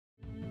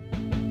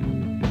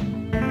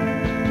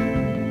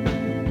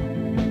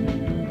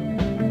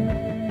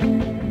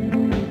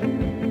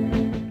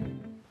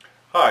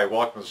Hi,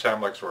 welcome to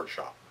Samlex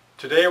Workshop.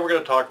 Today we're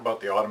going to talk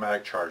about the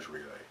automatic charge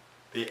relay,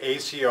 the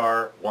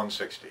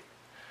ACR-160.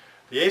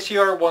 The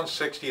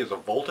ACR-160 is a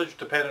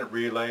voltage-dependent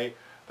relay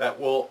that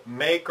will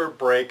make or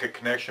break a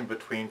connection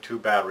between two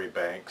battery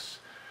banks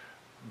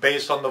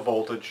based on the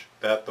voltage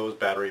that those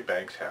battery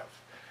banks have.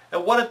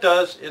 And what it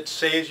does, it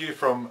saves you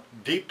from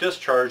deep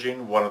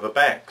discharging one of the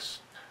banks.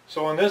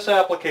 So in this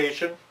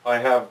application, I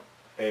have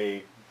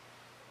a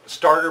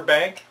starter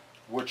bank,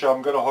 which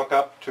I'm going to hook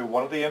up to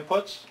one of the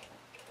inputs.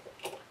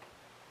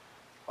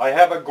 I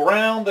have a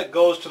ground that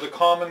goes to the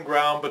common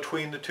ground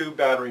between the two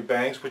battery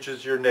banks, which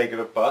is your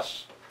negative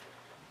bus.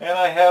 And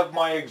I have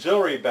my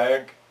auxiliary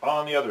bank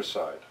on the other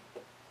side.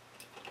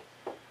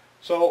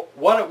 So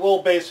what it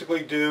will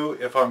basically do,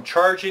 if I'm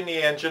charging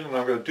the engine, and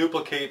I'm going to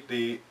duplicate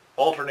the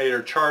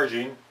alternator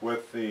charging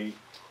with a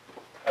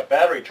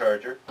battery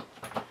charger,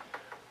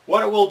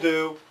 what it will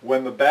do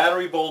when the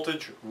battery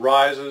voltage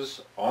rises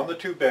on the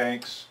two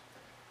banks,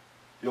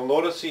 you'll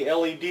notice the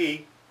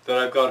LED that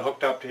I've got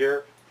hooked up to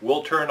here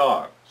will turn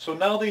on. So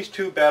now these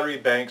two battery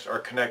banks are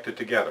connected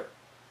together.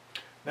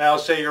 Now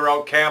say you're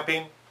out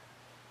camping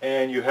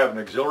and you have an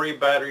auxiliary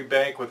battery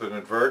bank with an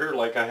inverter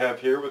like I have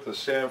here with the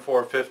SAM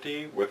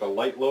 450 with a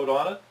light load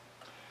on it.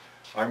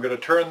 I'm going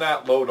to turn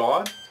that load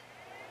on.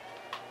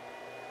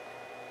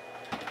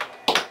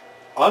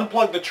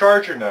 Unplug the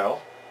charger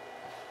now.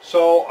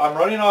 So I'm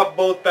running off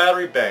both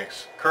battery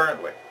banks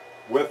currently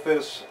with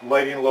this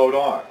lighting load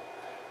on.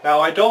 Now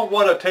I don't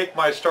want to take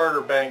my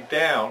starter bank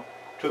down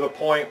to the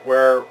point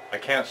where I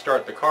can't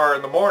start the car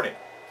in the morning.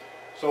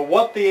 So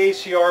what the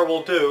ACR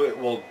will do, it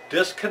will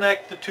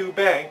disconnect the two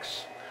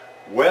banks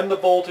when the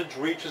voltage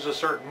reaches a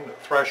certain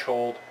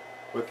threshold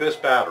with this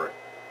battery.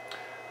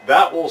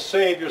 That will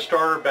save your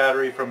starter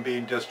battery from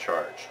being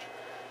discharged.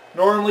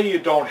 Normally you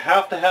don't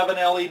have to have an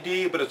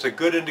LED, but it's a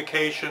good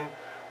indication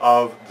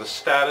of the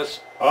status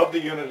of the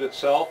unit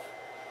itself.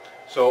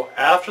 So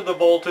after the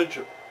voltage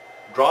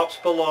drops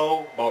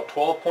below about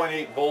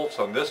 12.8 volts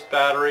on this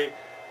battery,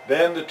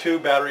 then the two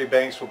battery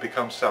banks will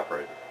become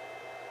separated.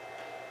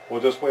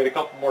 We'll just wait a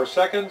couple more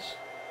seconds.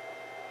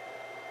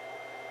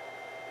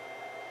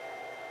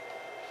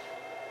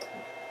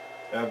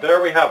 And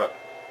there we have it.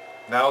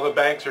 Now the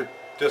banks are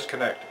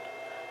disconnected.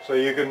 So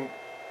you can,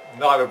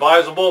 not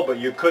advisable, but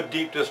you could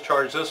deep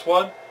discharge this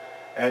one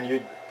and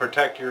you'd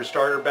protect your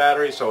starter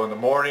battery, so in the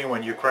morning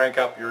when you crank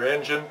up your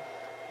engine,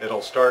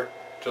 it'll start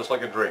just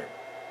like a dream.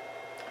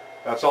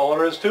 That's all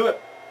there is to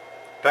it.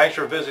 Thanks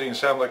for visiting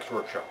Samlex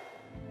Workshop.